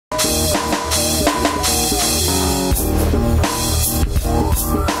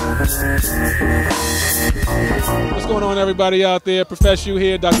What's going on, everybody out there? ProfessU's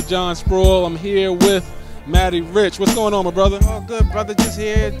here, Dr. John Spruill. I'm here with Matty Rich. What's going on, my brother? Oh, good, brother. Just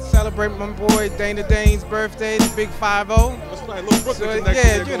here to celebrate my boy Dana Dane's birthday, the big 5-0. That's right, little Brooklyn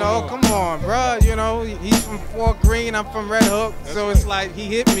connection. Yeah, you know, come on, bro. You know, he's from Fort Greene, I'm from Red Hook. That's so right. It's like he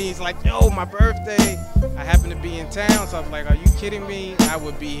hit me. He's like, yo, my birthday. I happen to be in town, so I was like, are you kidding me? I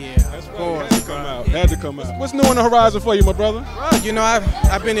would be here. That's of right. course. Had to come out. Had to come out. What's new on the horizon for you, my brother? Bro, you know,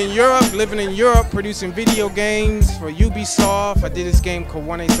 I've been in Europe, living in Europe, producing video games for Ubisoft. I did this game called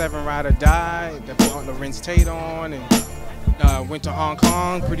 187 Ride or Die that brought Lorenz Tate on, and went to Hong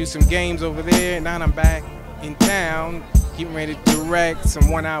Kong, produced some games over there, and now I'm back in town, getting ready to direct some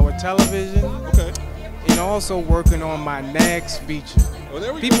 1-hour television. Okay. And also working on my next feature. Well,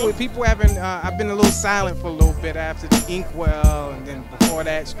 there we go. People haven't. I've been a little silent for a little bit after the Inkwell, and then before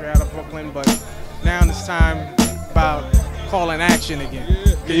that, straight out of Brooklyn. But now it's time about calling action again.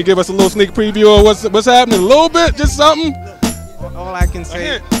 Yeah. Can you give us a little sneak preview of what's happening? A little bit, just something. All I can say.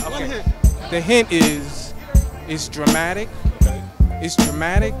 A hint. Okay. One hint. The hint is, it's dramatic. Okay. It's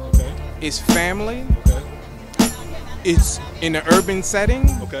dramatic. Okay. It's family. Okay. It's in an urban setting.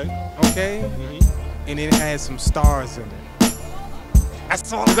 Okay. Okay. And it has some stars in it.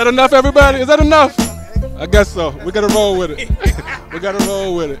 That's all. Is that enough, everybody? Is that enough? I guess so. We gotta roll with it. We gotta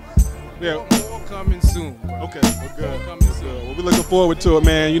roll with it. Yeah. More coming soon, bro. Okay. We're good. We're good. Well, we're looking forward to it,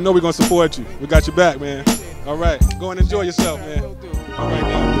 man. You know we're gonna support you. We got your back, man. All right. Go and enjoy yourself, man. All right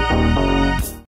now.